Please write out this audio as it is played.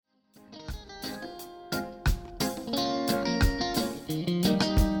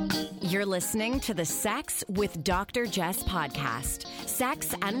You're listening to the Sex with Dr. Jess podcast.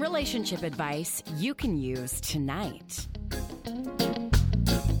 Sex and relationship advice you can use tonight.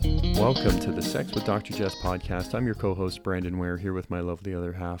 Welcome to the Sex with Dr. Jess podcast. I'm your co-host, Brandon Ware, here with my lovely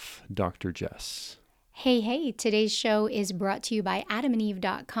other half, Dr. Jess. Hey, today's show is brought to you by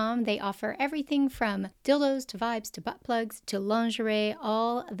AdamandEve.com. They offer everything from dildos to vibes to butt plugs to lingerie,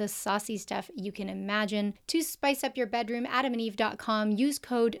 all the saucy stuff you can imagine. To spice up your bedroom, AdamandEve.com. Use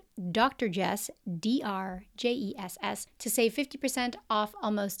code Dr. Jess, DRJESS, to save 50% off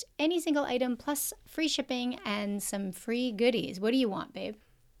almost any single item, plus free shipping and some free goodies. What do you want, babe?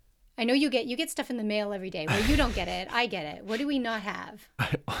 I know you get stuff in the mail every day. Well, you don't get it. I get it. What do we not have?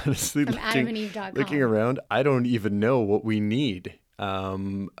 I honestly, from AdamandEve.com. Looking around, I don't even know what we need.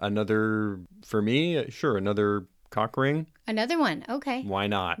 Another cock ring. Another one. Okay. Why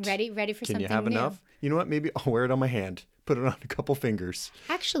not? Ready for something new. Can you have enough? You know what? Maybe I'll wear it on my hand. Put it on a couple fingers.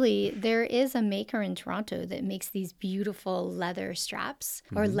 Actually, there is a maker in Toronto that makes these beautiful leather straps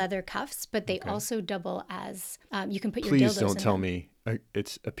or leather cuffs, but they also double as, you can put your dildos in them. Please don't tell me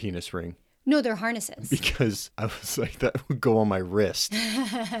it's a penis ring. No, they're harnesses. Because I was like, that would go on my wrist.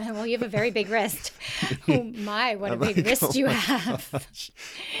 Well, you have a very big wrist. Oh my, what a big wrist you have.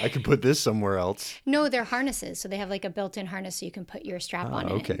 I could put this somewhere else. No, they're harnesses. So they have like a built-in harness so you can put your strap on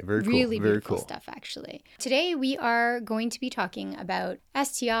it. Okay, very cool. Really very beautiful cool stuff, actually. Today we are going to be talking about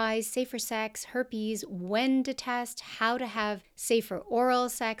STIs, safer sex, herpes, when to test, how to have safer oral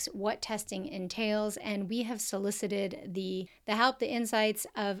sex, what testing entails, and we have solicited the help, the insights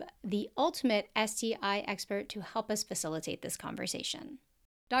of the ultimate STI expert to help us facilitate this conversation.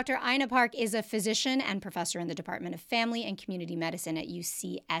 Dr. Ina Park is a physician and professor in the Department of Family and Community Medicine at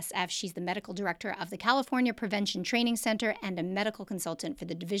UCSF. She's the medical director of the California Prevention Training Center and a medical consultant for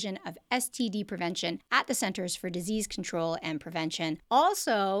the Division of STD Prevention at the Centers for Disease Control and Prevention.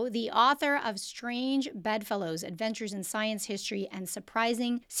 Also, the author of Strange Bedfellows, Adventures in Science History and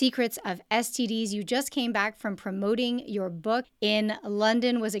Surprising Secrets of STDs. You just came back from promoting your book in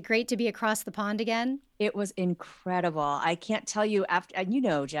London. Was it great to be across the pond again? It was incredible. I can't tell you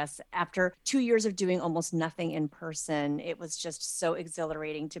Jess, after 2 years of doing almost nothing in person, it was just so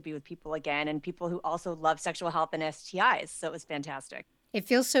exhilarating to be with people again and people who also love sexual health and STIs. So it was fantastic. It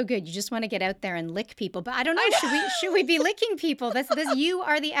feels so good. You just want to get out there and lick people. But I don't know, should we be licking people? This you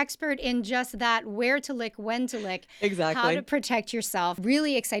are the expert in just that, where to lick, when to lick, exactly, how to protect yourself.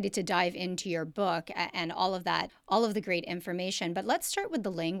 Really excited to dive into your book and all of that, all of the great information. But let's start with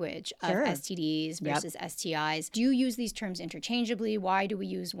the language of STDs versus STIs. Do you use these terms interchangeably? Why do we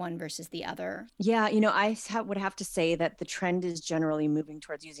use one versus the other? Yeah, I would have to say that the trend is generally moving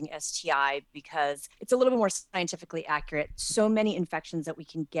towards using STI because it's a little bit more scientifically accurate. So many infections that we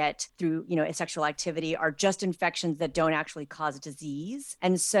can get through, a sexual activity are just infections that don't actually cause disease.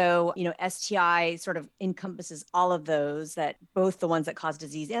 And so, STI sort of encompasses all of those, that both the ones that cause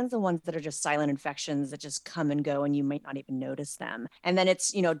disease and the ones that are just silent infections that just come and go and you might not even notice them. And then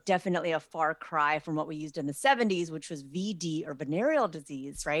it's, definitely a far cry from what we used in the 70s, which was VD or venereal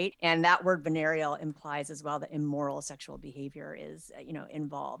disease, right? And that word venereal implies as well that immoral sexual behavior is,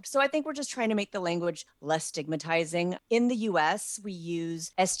 involved. So I think we're just trying to make the language less stigmatizing. In the US, we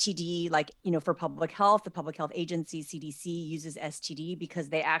use STD, for public health. The Public Health Agency, CDC, uses STD because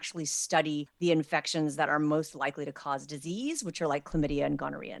they actually study the infections that are most likely to cause disease, which are like chlamydia and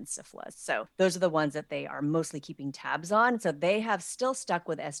gonorrhea and syphilis. So those are the ones that they are mostly keeping tabs on. So they have still stuck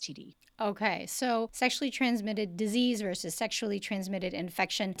with STD. Okay, so sexually transmitted disease versus sexually transmitted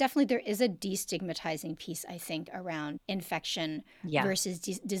infection. Definitely there is a destigmatizing piece, I think, around infection versus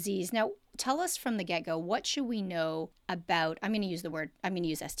disease. Now, tell us from the get-go, what should we know about, I'm going to use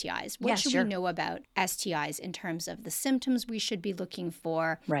STIs. What should we know about STIs in terms of the symptoms we should be looking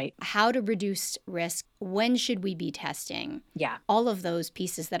for? Right. How to reduce risk? When should we be testing? Yeah. All of those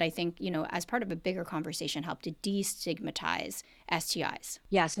pieces that I think, as part of a bigger conversation, help to destigmatize STIs.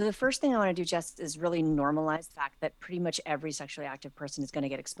 Yeah. So the first thing I want to do, Jess, is really normalize the fact that pretty much every sexually active person is going to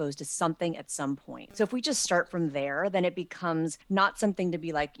get exposed to something at some point. So if we just start from there, then it becomes not something to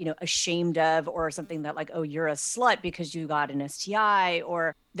be ashamed of, or something that oh, you're a slut because you got an STI,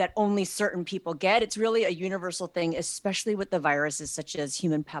 or that only certain people get. It's really a universal thing, especially with the viruses such as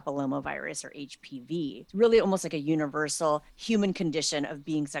human papillomavirus or HPV. It's really almost like a universal human condition of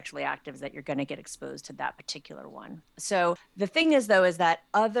being sexually active, that you're going to get exposed to that particular one. So the thing is, though, is that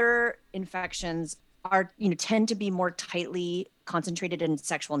other infections are, tend to be more tightly concentrated in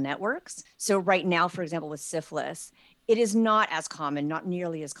sexual networks. So right now, for example, with syphilis, it is not as common, not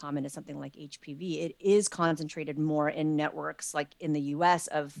nearly as common as something like HPV. It is concentrated more in networks like in the US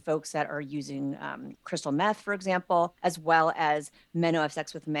of folks that are using crystal meth, for example, as well as men who have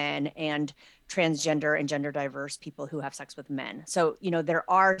sex with men and transgender and gender diverse people who have sex with men. So, there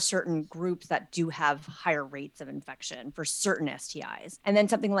are certain groups that do have higher rates of infection for certain STIs. And then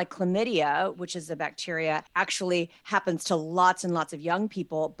something like chlamydia, which is a bacteria, actually happens to lots and lots of young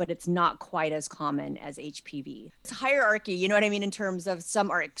people, but it's not quite as common as HPV. It's hierarchy, you know what I mean, in terms of some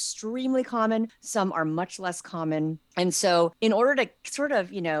are extremely common, some are much less common. And so in order to sort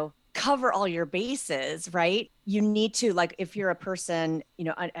of, cover all your bases, right? You need to, like, if you're a person,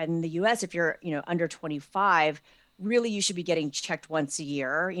 in the US, if you're, under 25, really you should be getting checked once a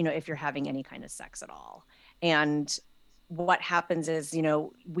year, if you're having any kind of sex at all. And what happens is,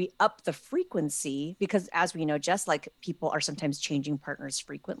 we up the frequency because, as we know, just like people are sometimes changing partners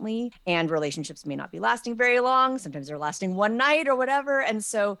frequently and relationships may not be lasting very long. Sometimes they're lasting one night or whatever. And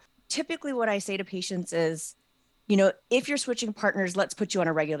so typically what I say to patients is, if you're switching partners, let's put you on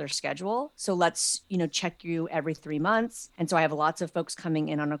a regular schedule. So let's, check you every 3 months. And so I have lots of folks coming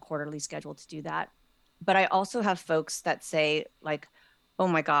in on a quarterly schedule to do that. But I also have folks that say like, oh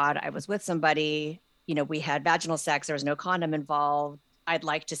my God, I was with somebody, we had vaginal sex, there was no condom involved. I'd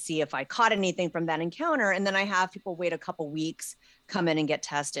like to see if I caught anything from that encounter. And then I have people wait a couple weeks, come in and get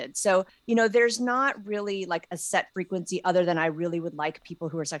tested. So, there's not really like a set frequency other than I really would like people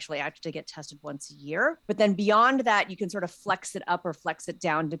who are sexually active to get tested once a year. But then beyond that, you can sort of flex it up or flex it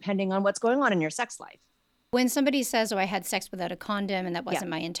down depending on what's going on in your sex life. When somebody says, oh, I had sex without a condom and that wasn't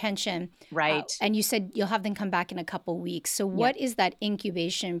my intention. Right. And you said you'll have them come back in a couple weeks. So what is that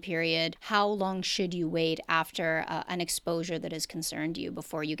incubation period? How long should you wait after an exposure that has concerned you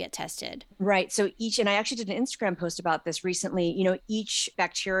before you get tested? Right. So and I actually did an Instagram post about this recently, each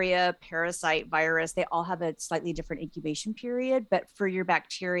bacteria, parasite, virus, they all have a slightly different incubation period. But for your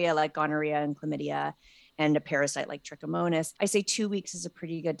bacteria like gonorrhea and chlamydia, and a parasite like Trichomonas, I say 2 weeks is a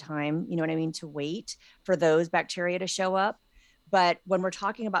pretty good time, to wait for those bacteria to show up. But when we're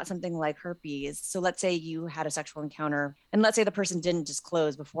talking about something like herpes, so let's say you had a sexual encounter and let's say the person didn't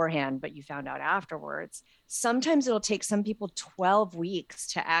disclose beforehand, but you found out afterwards, sometimes it'll take some people 12 weeks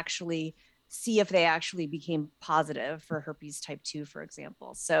to actually see if they actually became positive for herpes type 2, for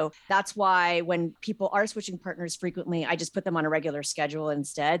example. So that's why when people are switching partners frequently, I just put them on a regular schedule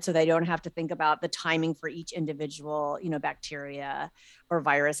instead. So they don't have to think about the timing for each individual, bacteria or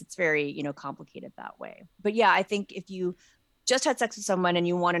virus. It's very, complicated that way. But yeah, I think if you just had sex with someone and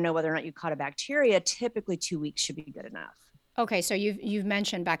you want to know whether or not you caught a bacteria, typically 2 weeks should be good enough. Okay. So you've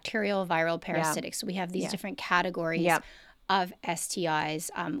mentioned bacterial, viral, parasitic. So we have these different categories. Of STIs.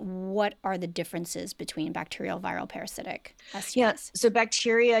 What are the differences between bacterial, viral, parasitic STIs? Yeah. So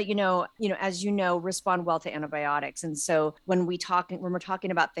bacteria, as respond well to antibiotics. And so when we're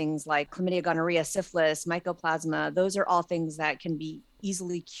talking about things like chlamydia, gonorrhea, syphilis, mycoplasma, those are all things that can be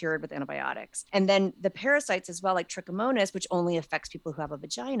easily cured with antibiotics. And then the parasites as well, like Trichomonas, which only affects people who have a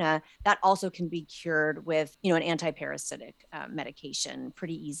vagina, that also can be cured with, an antiparasitic medication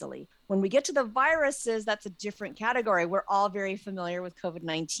pretty easily. When we get to the viruses, that's a different category. We're all very familiar with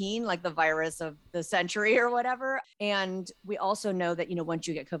COVID-19, like the virus of the century or whatever. And we also know that, once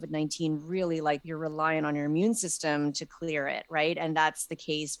you get COVID-19, really like you're relying on your immune system to clear it, right? And that's the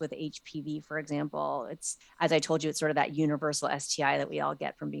case with HPV, for example. It's, as I told you, it's sort of that universal STI that we all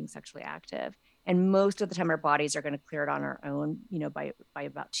get from being sexually active. And most of the time our bodies are going to clear it on our own, by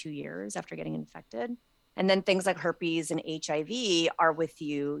about 2 years after getting infected. And then things like herpes and HIV are with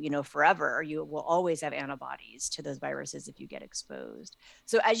you, forever. You will always have antibodies to those viruses if you get exposed.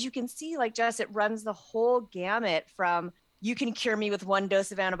 So as you can see, like Jess, it runs the whole gamut from you can cure me with 1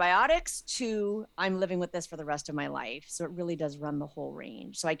 dose of antibiotics to I'm living with this for the rest of my life. So it really does run the whole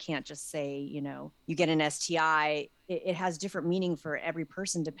range. So I can't just say, you get an STI. It has different meaning for every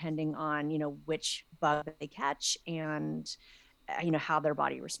person depending on, which bug they catch and, how their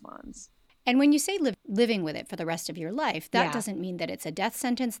body responds. And when you say living with it for the rest of your life, that doesn't mean that it's a death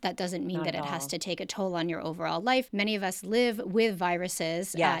sentence. That doesn't mean that it has to take a toll on your overall life. Many of us live with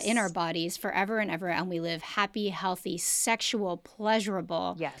viruses in our bodies forever and ever, and we live happy, healthy, sexual,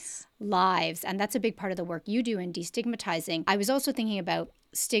 pleasurable lives. And that's a big part of the work you do in destigmatizing. I was also thinking about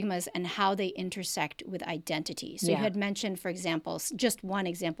stigmas and how they intersect with identity. So you had mentioned, for example, just one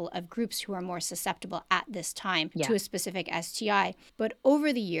example of groups who are more susceptible at this time to a specific STI. But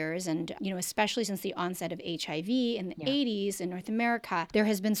over the years, and especially since the onset of HIV in the 80s in North America, there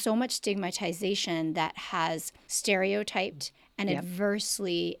has been so much stigmatization that has stereotyped and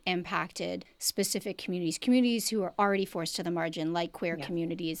adversely impacted specific communities who are already forced to the margin, like queer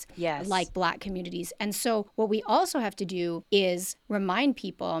communities, like Black communities. And so what we also have to do is remind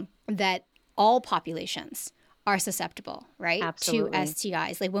people that all populations are susceptible, right? Absolutely. To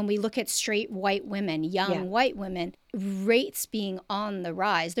STIs. Like when we look at straight white women, young white women, rates being on the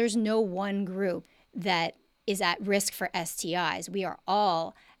rise, there's no one group that is at risk for STIs. We are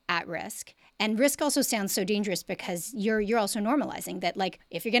all at risk. And risk also sounds so dangerous because you're also normalizing that, like,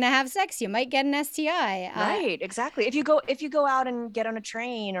 if you're going to have sex, you might get an STI. Right, exactly. If you go out and get on a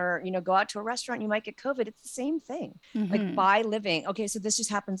train or, go out to a restaurant, you might get COVID. It's the same thing. Like by living. Okay, so this just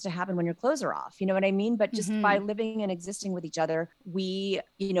happens to happen when your clothes are off. You know what I mean? But just by living and existing with each other, we,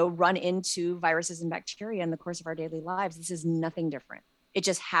 run into viruses and bacteria in the course of our daily lives. This is nothing different. It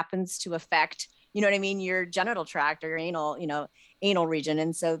just happens to affect, your genital tract or your anal region.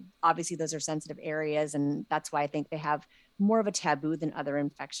 And so obviously those are sensitive areas. And that's why I think they have more of a taboo than other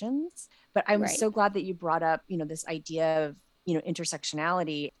infections. But I'm so glad that you brought up, this idea of,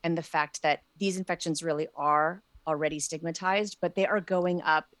 intersectionality and the fact that these infections really are already stigmatized, but they are going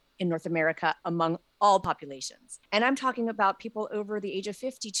up in North America among all populations. And I'm talking about people over the age of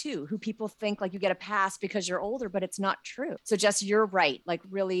 52 who people think like you get a pass because you're older, but it's not true. So Jess, you're right. Like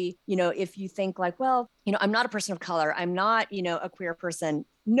really, if you think like, well, I'm not a person of color, I'm not, a queer person,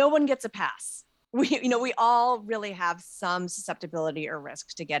 no one gets a pass. We all really have some susceptibility or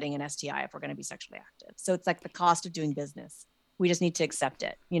risk to getting an STI if we're going to be sexually active. So it's like the cost of doing business. We just need to accept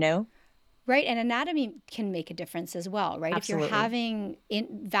it, Right. And anatomy can make a difference as well, right? Absolutely. If you're having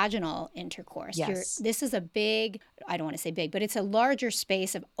vaginal intercourse, this is a big, I don't want to say big, but it's a larger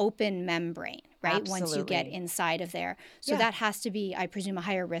space of open membrane, right? Absolutely. Once you get inside of there. So that has to be, I presume, a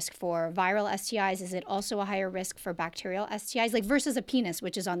higher risk for viral STIs. Is it also a higher risk for bacterial STIs, like versus a penis,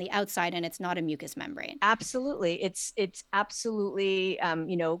 which is on the outside and it's not a mucous membrane? Absolutely. It's absolutely,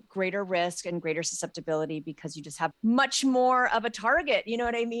 greater risk and greater susceptibility because you just have much more of a target, you know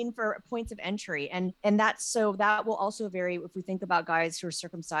what I mean, for points of entry. And that will also vary if we think about guys who are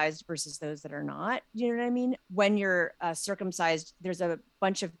circumcised versus those that are not, you know what I mean? When you're circumcised, there's a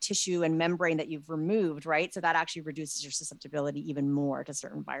bunch of tissue and membrane that you've removed, right? So that actually reduces your susceptibility even more to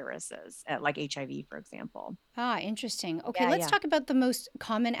certain viruses, like HIV, for example. Ah, interesting. Okay, let's talk about the most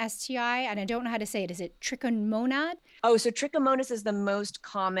common STI, and I don't know how to say it. Is it trichomonad? Oh, so trichomonas is the most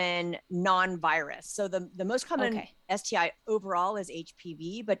common non-virus. So the most common STI overall is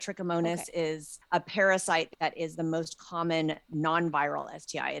HPV, but trichomonas is a parasite that is the most common non-viral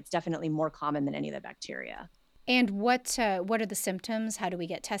STI. It's definitely more common than any of the bacteria. And what are the symptoms? How do we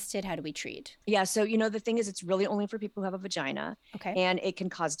get tested? How do we treat? Yeah. So, the thing is, it's really only for people who have a vagina. Okay. And it can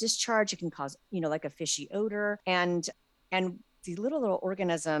cause discharge. It can cause, like a fishy odor. And these little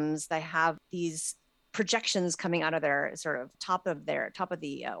organisms, they have these projections coming out of their sort of top of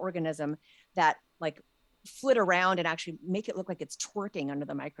the organism that like flit around and actually make it look like it's twerking under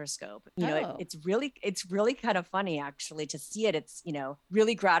the microscope. It's really kind of funny actually to see it. It's,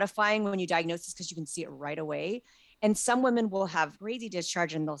 really gratifying when you diagnose this because you can see it right away. And some women will have crazy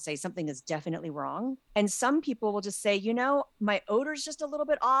discharge and they'll say something is definitely wrong. And some people will just say, my odor is just a little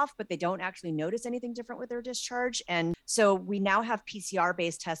bit off, but they don't actually notice anything different with their discharge. And so we now have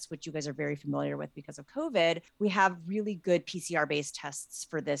PCR-based tests, which you guys are very familiar with because of COVID. We have really good PCR-based tests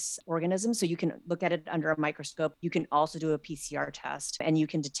for this organism. So you can look at it under a microscope. You can also do a PCR test and you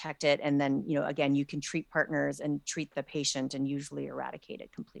can detect it. And then, again, you can treat partners and treat the patient and usually eradicate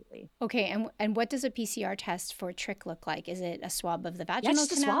it completely. Okay. And what does a PCR test for trick look like? Is it a swab of the vaginal canal? It's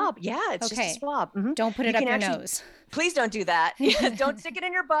just a swab. Yeah, it's just a swab. Mm-hmm. Don't put it up your nose. Please don't do that. Don't stick it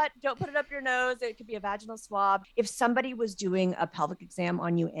in your butt. Don't put it up your nose. It could be a vaginal swab. If somebody was doing a pelvic exam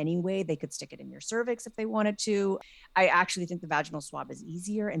on you anyway, they could stick it in your cervix if they wanted to. I actually think the vaginal swab is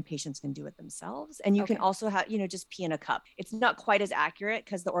easier and patients can do it themselves. And you can also have, just pee in a cup. It's not quite as accurate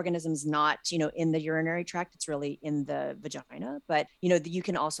because the organism's not, in the urinary tract. It's really in the vagina. But, you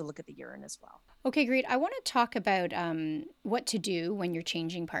can also look at the urine as well. Okay, great. I want to talk about what to do when you're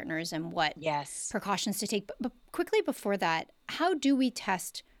changing partners and what precautions to take. But quickly before that, how do we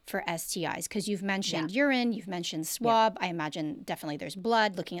test for STIs? Because you've mentioned urine, you've mentioned swab. I imagine definitely there's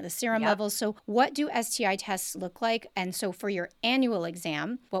blood, looking at the serum levels. So what do STI tests look like? And so for your annual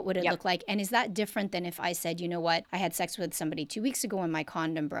exam, what would it look like? And is that different than if I said, you know what, I had sex with somebody 2 weeks ago and my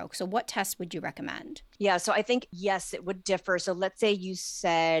condom broke? So what tests would you recommend? Yeah, so I think, yes, it would differ. So let's say you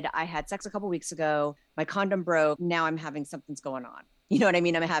said I had sex a couple weeks ago, my condom broke, now I'm having something's going on. You know what I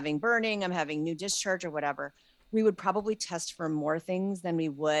mean? I'm having burning, I'm having new discharge or whatever. We would probably test for more things than we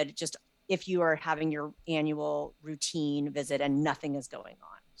would just if you are having your annual routine visit and nothing is going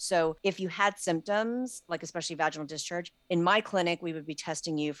on. So if you had symptoms, like especially vaginal discharge, in my clinic, we would be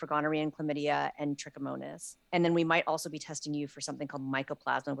testing you for gonorrhea and chlamydia and trichomonas. And then we might also be testing you for something called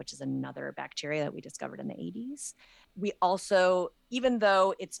mycoplasma, which is another bacteria that we discovered in the 80s. We also, even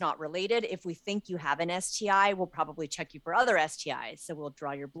though it's not related, if we think you have an STI, we'll probably check you for other STIs. So we'll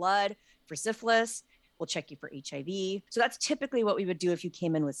draw your blood for syphilis. We'll check you for HIV. So that's typically what we would do if you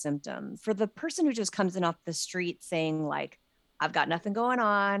came in with symptoms. For the person who just comes in off the street saying like, I've got nothing going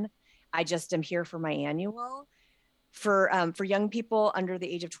on, I just am here for my annual. For young people under the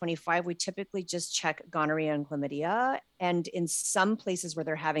age of 25, we typically just check gonorrhea and chlamydia. And in some places where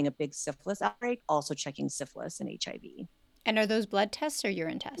they're having a big syphilis outbreak, also checking syphilis and HIV. And are those blood tests or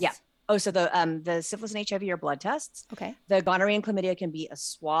urine tests? Yeah. Oh, so the syphilis and HIV are blood tests. Okay. The gonorrhea and chlamydia can be a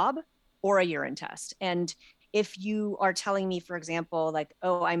swab or a urine test. And if you are telling me, for example, like,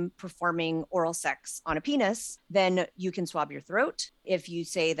 oh, I'm performing oral sex on a penis, then you can swab your throat. If you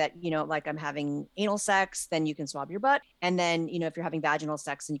say that, like I'm having anal sex, then you can swab your butt. And then, if you're having vaginal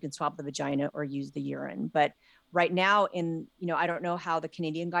sex, then you can swab the vagina or use the urine. But right now I don't know how the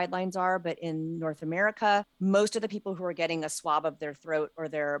Canadian guidelines are, but in North America, most of the people who are getting a swab of their throat or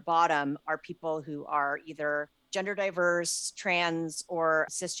their bottom are people who are either gender diverse, trans, or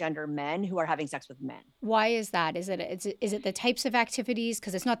cisgender men who are having sex with men. Why is that? Is it the types of activities?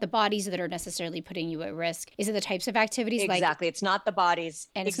 Because it's not the bodies that are necessarily putting you at risk. Is it the types of activities? Exactly. It's not the bodies.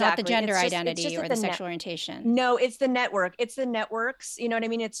 And it's exactly. not the gender it's identity or the sexual orientation. No, it's the network. It's the networks. You know what I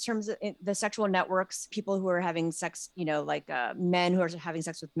mean? It's terms of the sexual networks, people who are having sex, like men who are having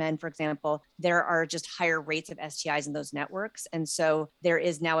sex with men, for example, there are just higher rates of STIs in those networks. And so there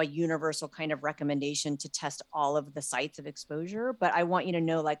is now a universal kind of recommendation to test all of the sites of exposure. But I want you to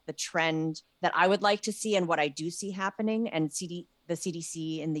know like the trend that I would like to see and what I do see happening. And the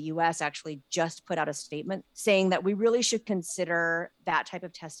CDC in the US actually just put out a statement saying that we really should consider that type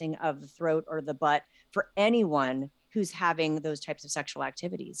of testing of the throat or the butt for anyone who's having those types of sexual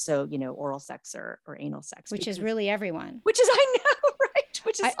activities. So, oral sex or anal sex. Which is really everyone. Which is, I know, right?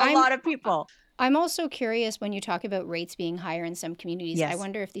 Which is a lot of people. I'm also curious when you talk about rates being higher in some communities. Yes. I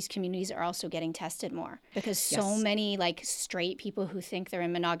wonder if these communities are also getting tested more because so many like straight people who think they're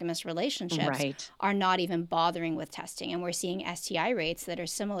in monogamous relationships are not even bothering with testing. And we're seeing STI rates that are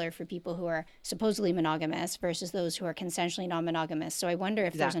similar for people who are supposedly monogamous versus those who are consensually non-monogamous. So I wonder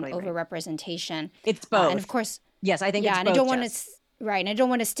if there's an overrepresentation. It's both. And of course, yes, I think it's both. And I don't want to... Right. And I don't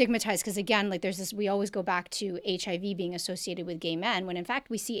want to stigmatize because, again, like there's this, we always go back to HIV being associated with gay men when in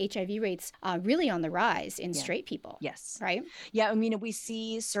fact we see HIV rates really on the rise in straight people. Yes. Right. Yeah. I mean, we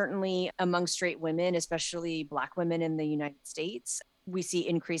see certainly among straight women, especially Black women in the United States, we see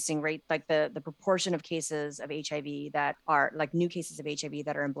increasing rate, like the proportion of cases of HIV that are like new cases of HIV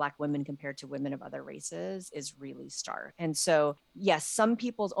that are in Black women compared to women of other races is really stark. And so, yes, some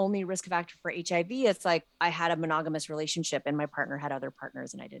people's only risk factor for HIV, it's like I had a monogamous relationship and my partner had other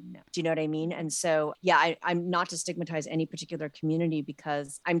partners and I didn't know. Do you know what I mean? And so, yeah, I'm not to stigmatize any particular community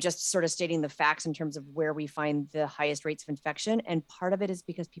because I'm just sort of stating the facts in terms of where we find the highest rates of infection. And part of it is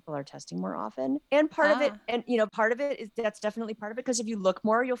because people are testing more often. And part of it, and part of it is that's definitely part of it because if you look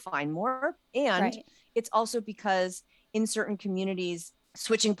more, you'll find more. And it's also because in certain communities,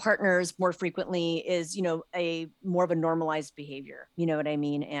 switching partners more frequently is, a more of a normalized behavior. You know what I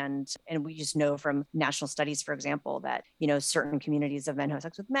mean? And we just know from national studies, for example, that, certain communities of men who have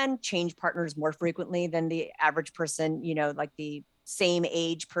sex with men change partners more frequently than the average person, like the same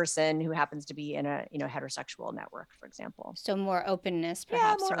age person who happens to be in a heterosexual network, for example. So more openness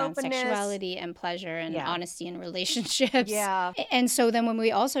perhaps around sexuality and pleasure and honesty in relationships. Yeah. And so then when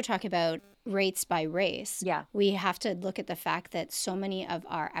we also talk about rates by race, we have to look at the fact that so many of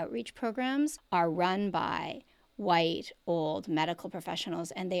our outreach programs are run by white, old medical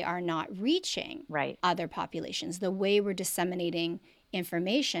professionals, and they are not reaching other populations. The way we're disseminating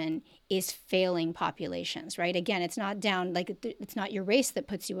information is failing populations, right? Again, it's not down, like it's not your race that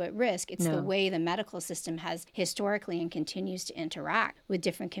puts you at risk. It's the way the medical system has historically and continues to interact with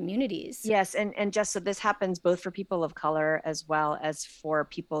different communities. Yes. And just so this happens both for people of color as well as for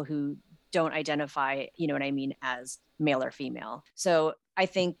people who don't identify, as male or female. So I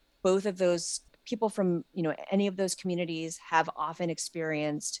think both of those people from, any of those communities have often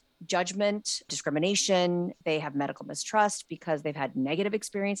experienced judgment, discrimination. They have medical mistrust because they've had negative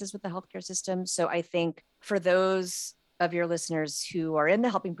experiences with the healthcare system. So I think for those of your listeners who are in the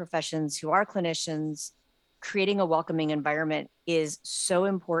helping professions, who are clinicians, creating a welcoming environment is so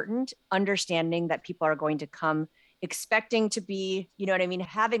important. Understanding that people are going to come expecting to be, you know what I mean,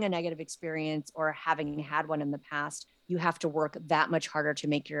 having a negative experience or having had one in the past, you have to work that much harder to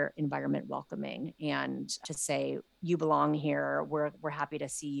make your environment welcoming and to say, you belong here. We're happy to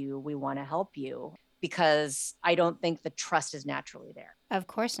see you. We want to help you, because I don't think the trust is naturally there. Of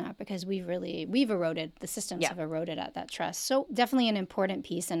course not, because we've eroded, the systems have eroded at that trust. So definitely an important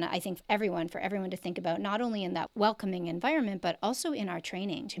piece. And I think for everyone to think about, not only in that welcoming environment, but also in our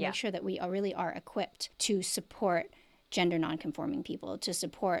training to make sure that we really are equipped to support gender nonconforming people, to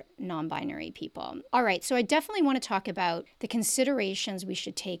support non-binary people. All right, so I definitely want to talk about the considerations we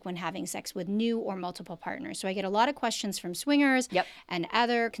should take when having sex with new or multiple partners. So I get a lot of questions from swingers and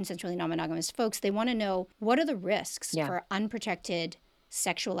other consensually non-monogamous folks. They want to know, what are the risks for unprotected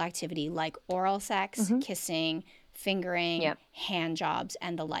sexual activity like oral sex, kissing, fingering, hand jobs,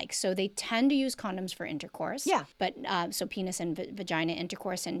 and the like. So they tend to use condoms for intercourse. But so penis and vagina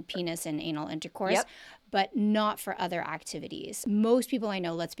intercourse and penis and anal intercourse, but not for other activities. Most people I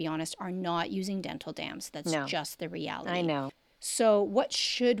know, let's be honest, are not using dental dams. That's just the reality. I know. So what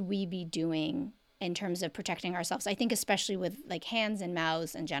should we be doing in terms of protecting ourselves? I think especially with like hands and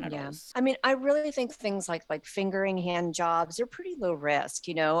mouths and genitals. I mean, I really think things like fingering, hand jobs, they're pretty low risk.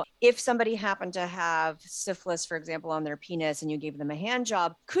 You know, if somebody happened to have syphilis, for example, on their penis and you gave them a hand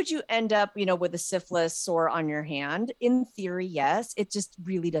job, could you end up, you know, with a syphilis sore on your hand? In theory, yes. It just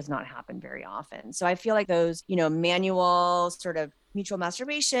really does not happen very often. So I feel like those, you know, manual sort of mutual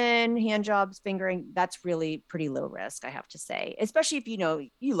masturbation, hand jobs, fingering, that's really pretty low risk, I have to say. Especially if, you know,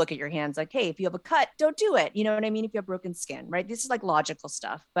 you look at your hands like, hey, if you have a cut, don't do it. You know what I mean? If you have broken skin, right? This is like logical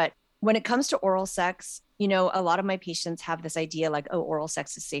stuff. But when it comes to oral sex, you know, a lot of my patients have this idea like, oh, oral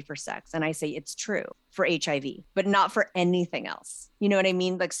sex is safer sex. And I say it's true for HIV, but not for anything else. You know what I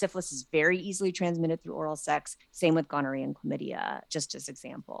mean? Like syphilis is very easily transmitted through oral sex. Same with gonorrhea and chlamydia, just as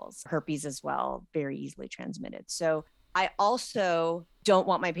examples. Herpes as well, very easily transmitted. So I also don't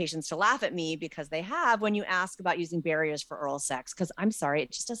want my patients to laugh at me because they have when you ask about using barriers for oral sex, because I'm sorry,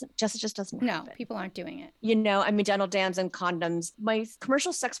 it just doesn't happen. No, people aren't doing it. You know, I mean, dental dams and condoms. My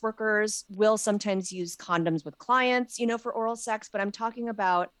commercial sex workers will sometimes use condoms with clients, you know, for oral sex, but I'm talking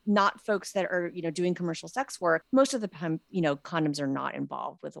about not folks that are, you know, doing commercial sex work. Most of the time, you know, condoms are not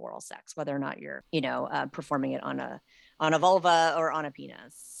involved with oral sex, whether or not you're, you know, performing it on a vulva or on a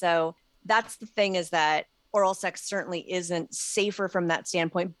penis. So that's the thing, is that oral sex certainly isn't safer from that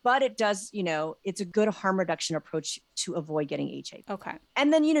standpoint, but it does, you know, it's a good harm reduction approach to avoid getting HIV. Okay.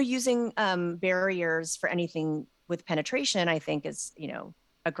 And then, you know, using barriers for anything with penetration, I think is, you know,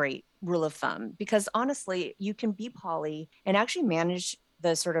 a great rule of thumb, because honestly, you can be poly and actually manage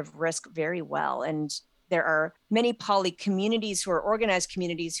the sort of risk very well. And there are many poly communities who are organized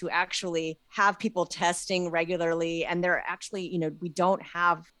communities who actually have people testing regularly. And they're actually, you know, we don't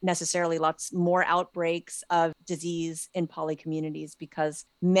have necessarily lots more outbreaks of disease in poly communities because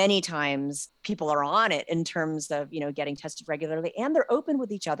many times people are on it in terms of, you know, getting tested regularly. And they're open with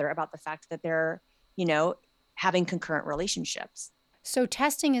each other about the fact that they're, you know, having concurrent relationships. So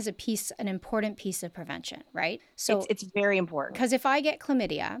testing is an important piece of prevention, right? So it's very important. Because if I get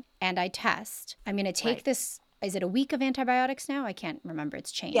chlamydia and I test, I'm going to take this. Is it a week of antibiotics now? I can't remember.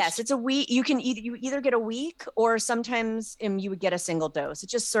 It's changed. Yes, it's a week. You can either get a week or sometimes you would get a single dose.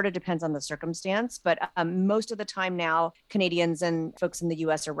 It just sort of depends on the circumstance. But most of the time now, Canadians and folks in the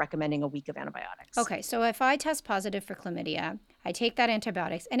US are recommending a week of antibiotics. Okay, so if I test positive for chlamydia, I take that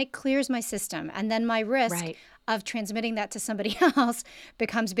antibiotics and it clears my system. And then my risk of transmitting that to somebody else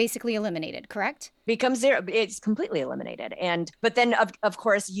becomes basically eliminated, correct? Becomes zero. It's completely eliminated. But then of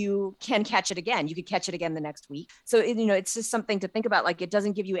course you can catch it again. You could catch it again the next week. So, you know, it's just something to think about. Like, it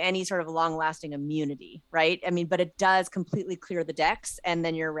doesn't give you any sort of long lasting immunity, right? I mean, but it does completely clear the decks and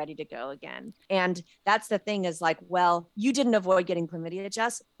then you're ready to go again. And that's the thing, is like, well, you didn't avoid getting chlamydia,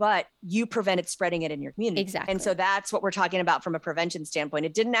 Jess, but you prevented spreading it in your community. Exactly. And so that's what we're talking about from a prevention standpoint.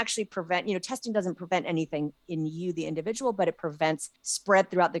 It didn't actually prevent, you know, testing doesn't prevent anything in you, the individual, but it prevents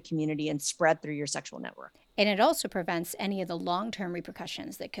spread throughout the community and spread through your sexual network. And it also prevents any of the long-term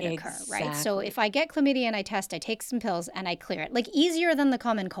repercussions that could occur, right? So if I get chlamydia and I test, I take some pills and I clear it, like easier than the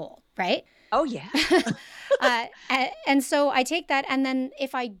common cold, right? Oh, yeah. And so I take that. And then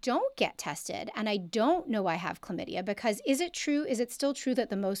if I don't get tested and I don't know I have chlamydia, because is it still true that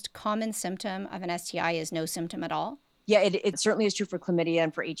the most common symptom of an STI is no symptom at all? Yeah, it certainly is true for chlamydia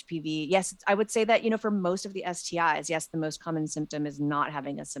and for HPV. Yes, I would say that, you know, for most of the STIs, yes, the most common symptom is not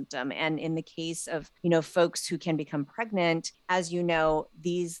having a symptom. And in the case of, you know, folks who can become pregnant, as you know,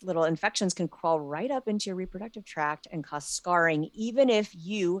 these little infections can crawl right up into your reproductive tract and cause scarring, even if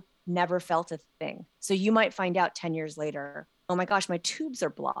you never felt a thing. So you might find out 10 years later, oh my gosh, my tubes are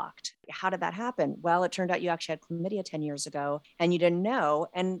blocked. How did that happen? Well, it turned out you actually had chlamydia 10 years ago and you didn't know.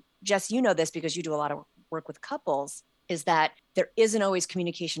 And Jess, you know this because you do a lot of work with couples, is that there isn't always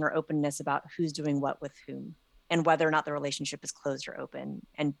communication or openness about who's doing what with whom and whether or not the relationship is closed or open,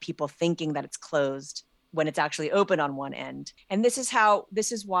 and people thinking that it's closed when it's actually open on one end. And this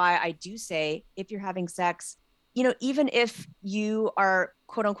is why I do say, if you're having sex, even if you are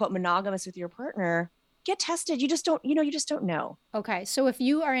quote unquote monogamous with your partner, get tested. You just don't know. Okay. So if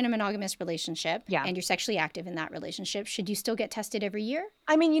you are in a monogamous relationship and you're sexually active in that relationship, should you still get tested every year?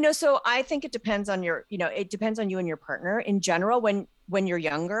 I mean, so I think it depends on it depends on you and your partner. In general, when you're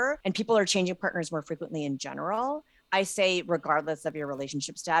younger and people are changing partners more frequently in general, I say, regardless of your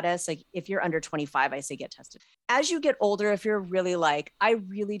relationship status, like if you're under 25, I say get tested. As you get older, if you're really like, I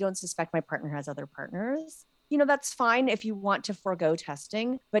really don't suspect my partner has other partners, that's fine if you want to forego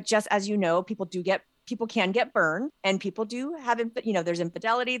testing. But just as you know, people can get burned, and people do have, there's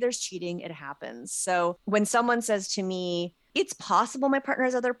infidelity, there's cheating, it happens. So when someone says to me, it's possible my partner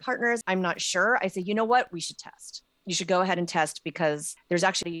has other partners, I'm not sure, I say, you know what, we should test. You should go ahead and test, because there's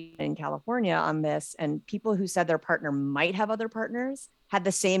actually in California on this, and people who said their partner might have other partners had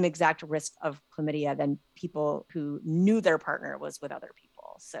the same exact risk of chlamydia than people who knew their partner was with other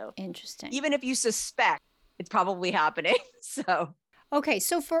people. So interesting. Even if you suspect, it's probably happening. So okay,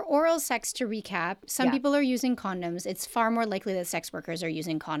 so for oral sex, to recap, some people are using condoms. It's far more likely that sex workers are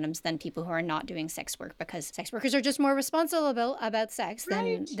using condoms than people who are not doing sex work, because sex workers are just more responsible about sex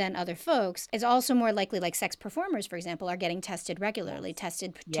than other folks. It's also more likely, like sex performers, for example, are getting tested regularly,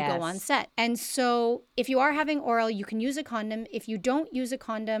 tested to go on set. And so if you are having oral, you can use a condom. If you don't use a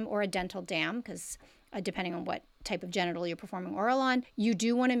condom or a dental dam, because depending on what type of genital you're performing oral on, you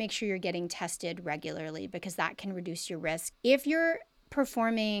do want to make sure you're getting tested regularly, because that can reduce your risk. If you're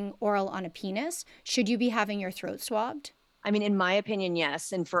performing oral on a penis, should you be having your throat swabbed? I mean, in my opinion,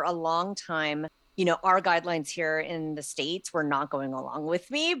 yes. And for a long time, our guidelines here in the States were not going along with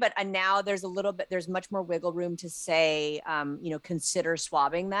me, but now there's much more wiggle room to say, consider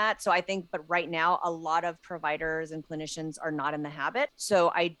swabbing that. So I think, but right now, a lot of providers and clinicians are not in the habit.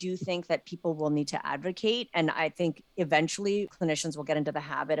 So I do think that people will need to advocate. And I think eventually clinicians will get into the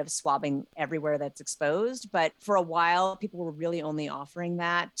habit of swabbing everywhere that's exposed. But for a while, people were really only offering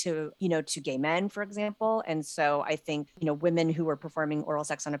that to gay men, for example. And so I think, women who were performing oral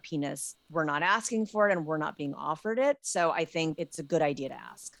sex on a penis were not asking for it and we're not being offered it. So I think it's a good idea to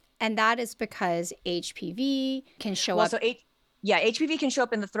ask. And that is because HPV can show up. HPV can show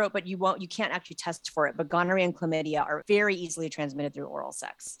up in the throat, but you can't actually test for it. But gonorrhea and chlamydia are very easily transmitted through oral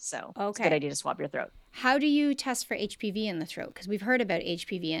sex. So It's a good idea to swab your throat. How do you test for HPV in the throat? Because we've heard about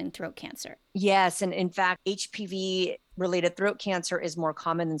HPV and throat cancer. Yes. And in fact, HPV-related throat cancer is more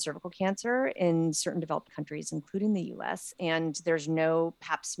common than cervical cancer in certain developed countries, including the US. And there's no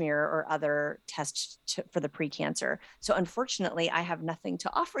pap smear or other test for the pre-cancer. So unfortunately, I have nothing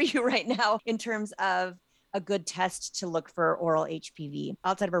to offer you right now in terms of a good test to look for oral HPV.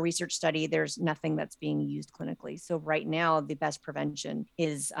 Outside of a research study, there's nothing that's being used clinically. So right now, the best prevention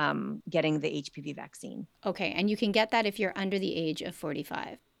is getting the HPV vaccine. Okay, and you can get that if you're under the age of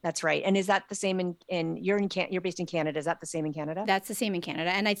 45. That's right. And is that the same you're based in Canada? Is that the same in Canada? That's the same in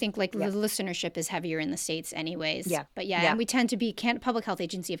Canada. And I think the listenership is heavier in the States anyways. Yeah. But and we tend to be, Public Health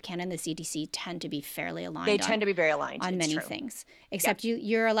Agency of Canada and the CDC tend to be fairly aligned. They tend to be very aligned on many things, except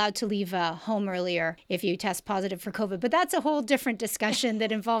you're allowed to leave home earlier if you test positive for COVID. But that's a whole different discussion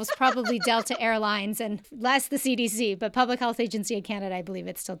that involves probably Delta Airlines and less the CDC. But Public Health Agency of Canada, I believe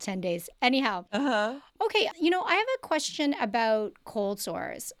it's still 10 days. Anyhow. Okay, I have a question about cold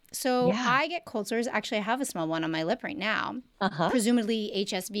sores. So I get cold sores. Actually, I have a small one on my lip right now. Presumably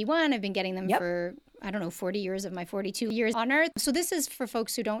HSV1. I've been getting them for 40 years of my 42 years on Earth. So this is, for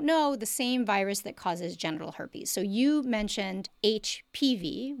folks who don't know, the same virus that causes genital herpes. So you mentioned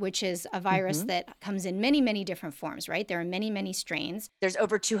HPV, which is a virus that comes in many, many different forms, right? There are many, many strains. There's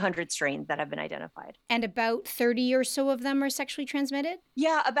over 200 strains that have been identified. And about 30 or so of them are sexually transmitted?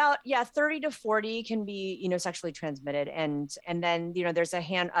 Yeah, 30 to 40 can be, sexually transmitted. And then, there's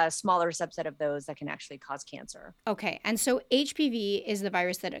a smaller subset of those that can actually cause cancer. Okay. And so HPV is the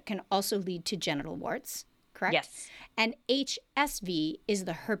virus that can also lead to genital warts, correct? Yes. And HSV is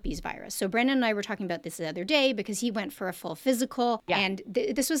the herpes virus. So Brandon and I were talking about this the other day because he went for a full physical. Yeah. And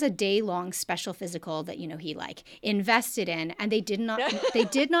this was a day-long special physical that, he invested in. And they did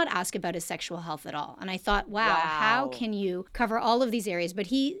not ask about his sexual health at all. And I thought, wow, how can you cover all of these areas? But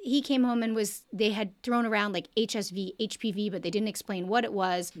he came home and they had thrown around like HSV, HPV, but they didn't explain what it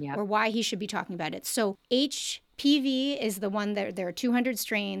was or why he should be talking about it. So HPV PV is the one that there are 200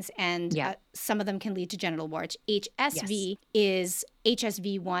 strains, and Yeah. some of them can lead to genital warts. HSV is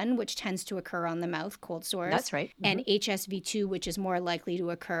HSV1, which tends to occur on the mouth, cold sores. That's right. And HSV2, which is more likely to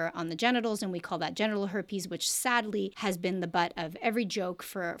occur on the genitals, and we call that genital herpes, which sadly has been the butt of every joke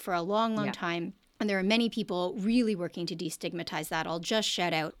for a long, long time. And there are many people really working to destigmatize that. I'll just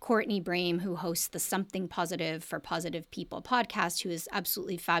shout out Courtney Brame, who hosts the Something Positive for Positive People podcast, who is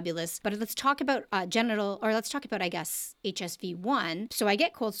absolutely fabulous. But let's talk about I guess, HSV1. So I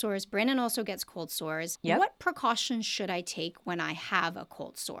get cold sores. Brandon also gets cold sores. Yep. What precautions should I take when I have a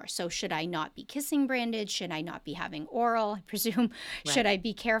cold sore? So should I not be kissing Brandon? Should I not be having oral, I presume? Right. Should I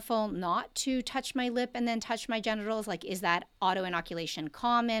be careful not to touch my lip and then touch my genitals? Like, is that auto-inoculation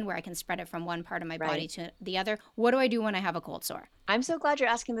common where I can spread it from one part of my body to the other? What do I do when I have a cold sore? I'm so glad you're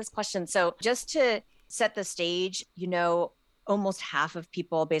asking this question. So just to set the stage, almost half of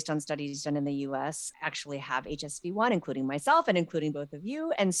people, based on studies done in the US, actually have HSV1, including myself and including both of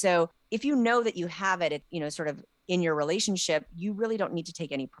you. And so if you know that you have it, sort of in your relationship, you really don't need to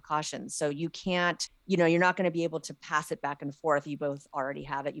take any precautions. So you can't, you're not going to be able to pass it back and forth. You both already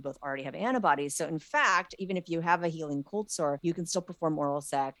have it. You both already have antibodies. So in fact, even if you have a healing cold sore, you can still perform oral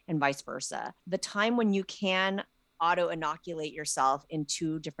sex and vice versa. The time when you can auto-inoculate yourself in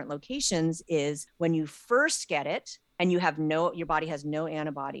two different locations is when you first get it and your body has no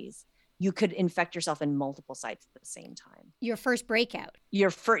antibodies. You could infect yourself in multiple sites at the same time. Your first breakout. Your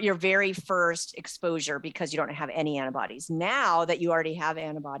very first exposure, because you don't have any antibodies. Now that you already have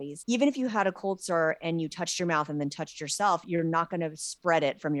antibodies, even if you had a cold sore and you touched your mouth and then touched yourself, you're not going to spread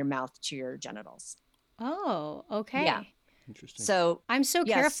it from your mouth to your genitals. Oh, okay. Yeah. Interesting. So I'm so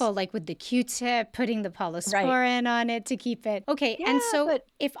careful, like with the Q-tip, putting the polysporin on it to keep it. Okay. Yeah, and so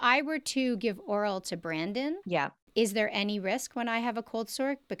if I were to give oral to Brandon, is there any risk when I have a cold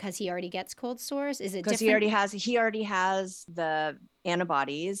sore because he already gets cold sores? Is it because he already has the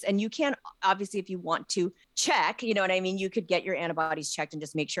antibodies, and you can, obviously, if you want to check, you know what I mean? You could get your antibodies checked and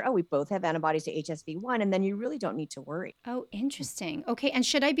just make sure, we both have antibodies to HSV1, and then you really don't need to worry. Oh, interesting. Okay. And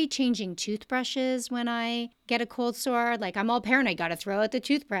should I be changing toothbrushes when I get a cold sore? Like, I'm all paranoid, got to throw out the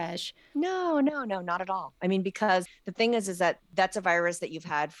toothbrush. No, not at all. I mean, because the thing is that that's a virus that you've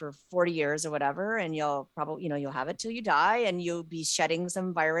had for 40 years or whatever, and you'll probably, you'll have it till you die, and you'll be shedding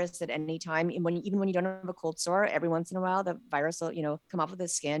some virus at any time. Even when you don't have a cold sore, every once in a while, the virus will, come off of the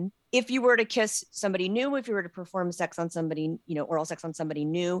skin. If you were to kiss somebody new, if you were to perform sex on somebody, oral sex on somebody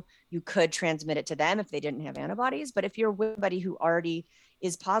new, you could transmit it to them if they didn't have antibodies. But if you're with somebody who already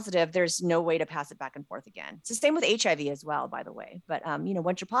is positive, there's no way to pass it back and forth again. It's the same with HIV as well, by the way. But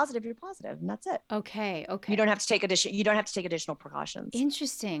once you're positive, and that's it. Okay. You don't have to take additional precautions.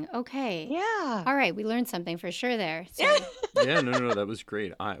 Interesting. Okay. Yeah. All right. We learned something for sure there. So. Yeah, no, that was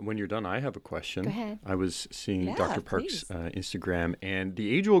great. When you're done, I have a question. Go ahead. I was seeing Dr. Park's Instagram, and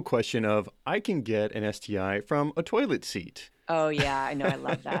the age-old question of, I can get an STI from a toilet seat. Oh, yeah, I know. I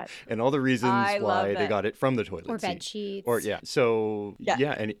love that. And all the reasons why they got it from the toilet seat. Or bed sheets. So,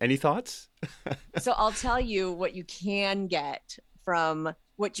 any thoughts? So I'll tell you what you can get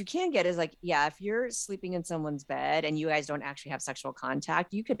is like, if you're sleeping in someone's bed and you guys don't actually have sexual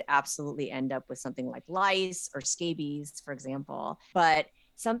contact, you could absolutely end up with something like lice or scabies, for example. But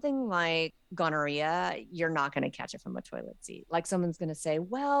something like gonorrhea, you're not going to catch it from a toilet seat. Like, someone's going to say,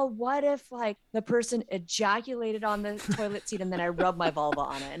 well, what if like the person ejaculated on the toilet seat and then I rubbed my vulva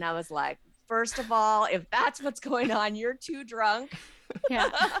on it? And I was like, first of all, if that's what's going on, you're too drunk. Yeah.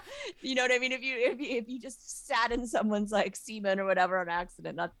 You know what I mean? If you just sat in someone's like semen or whatever on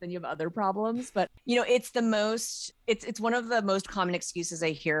accident, not then you have other problems. But it's one of the most common excuses I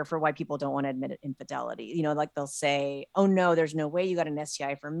hear for why people don't want to admit infidelity. Like they'll say, oh no, there's no way you got an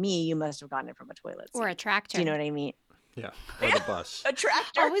STI from me. You must have gotten it from a toilet seat. Or a tractor. Do you know what I mean? Yeah. Or the bus. A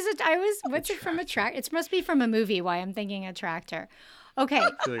tractor. What's it from a tractor? It must be from a movie. Why I'm thinking a tractor. Okay.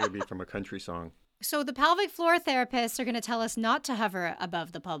 I feel like it'd be from a country song. So the pelvic floor therapists are going to tell us not to hover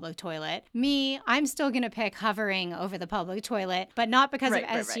above the public toilet. I'm still going to pick hovering over the public toilet, but not because of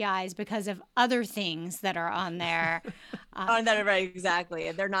STIs, because of other things that are on there. Right,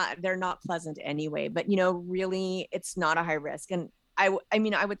 exactly. They're not pleasant anyway, but really it's not a high risk. And I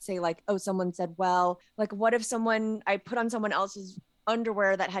would say like, someone said, well, like what if I put on someone else's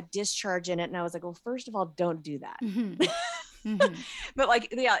underwear that had discharge in it? And I was like, well, first of all, don't do that. Mm-hmm. Mm-hmm. But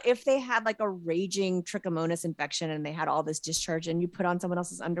if they had like a raging trichomonas infection and they had all this discharge and you put on someone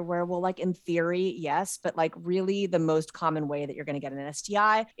else's underwear, well, like in theory, yes, but like really the most common way that you're going to get an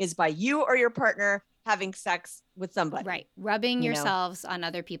STI is by you or your partner having sex with somebody. Right. Rubbing yourselves on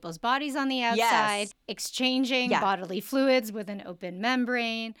other people's bodies on the outside, exchanging bodily fluids with an open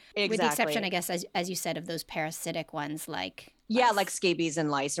membrane, with the exception, I guess, as you said, of those parasitic ones like lice. Like scabies and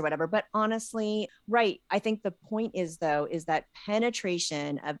lice or whatever. But honestly, right. I think the point is, though, is that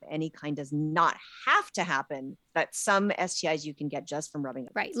penetration of any kind does not have to happen. That some STIs you can get just from rubbing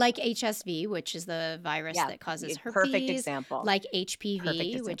up. Right. Like HSV, which is the virus that causes herpes. Perfect example. Like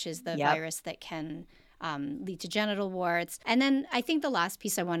HPV, which is the virus that can lead to genital warts. And then I think the last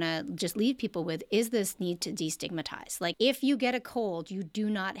piece I want to just leave people with is this need to destigmatize. Like if you get a cold, you do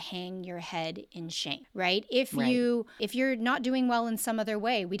not hang your head in shame, right? If you're not doing well in some other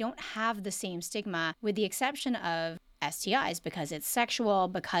way, we don't have the same stigma, with the exception of STIs, because it's sexual,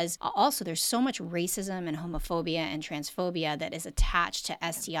 because also there's so much racism and homophobia and transphobia that is attached to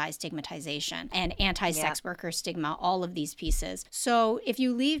STI stigmatization and anti-sex worker stigma, all of these pieces. So if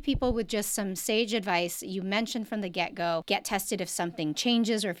you leave people with just some sage advice, you mentioned from the get-go, get tested if something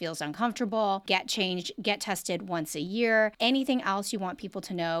changes or feels uncomfortable, get tested once a year. Anything else you want people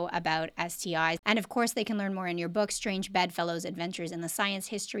to know about STIs? And of course, they can learn more in your book, Strange Bedfellows: Adventures in the Science,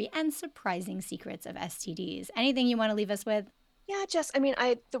 History, and Surprising Secrets of STDs. Anything you want to leave us with? Yeah, Jess, I mean,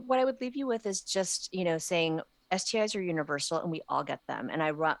 what I would leave you with is just, saying STIs are universal and we all get them. And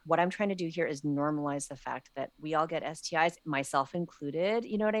what I'm trying to do here is normalize the fact that we all get STIs, myself included,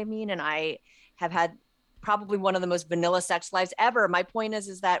 you know what I mean? And I have had probably one of the most vanilla sex lives ever. My point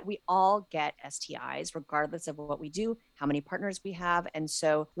is that we all get STIs regardless of what we do, how many partners we have. And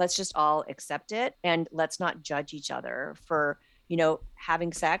so let's just all accept it, and let's not judge each other for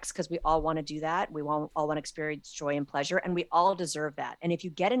having sex, because we all want to do that. We all want to experience joy and pleasure, and we all deserve that. And if you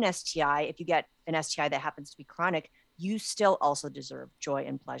get an STI, that happens to be chronic, you still also deserve joy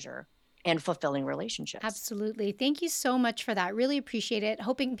and pleasure and fulfilling relationships. Absolutely. Thank you so much for that. Really appreciate it.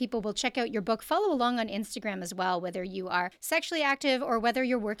 Hoping people will check out your book. Follow along on Instagram as well, whether you are sexually active or whether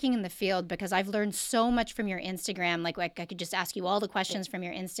you're working in the field, because I've learned so much from your Instagram. Like I could just ask you all the questions from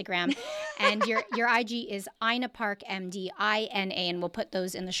your Instagram. And your IG is Ina Park, MD, INA, and we'll put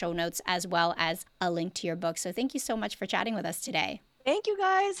those in the show notes as well as a link to your book. So thank you so much for chatting with us today. Thank you,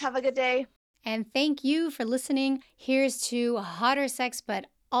 guys. Have a good day. And thank you for listening. Here's to hotter sex, but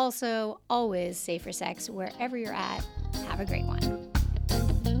also always safer sex wherever you're at. Have a great one.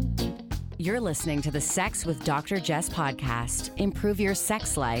 You're listening to the Sex with Dr. Jess podcast. Improve your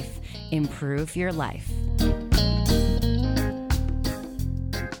sex life. Improve your life.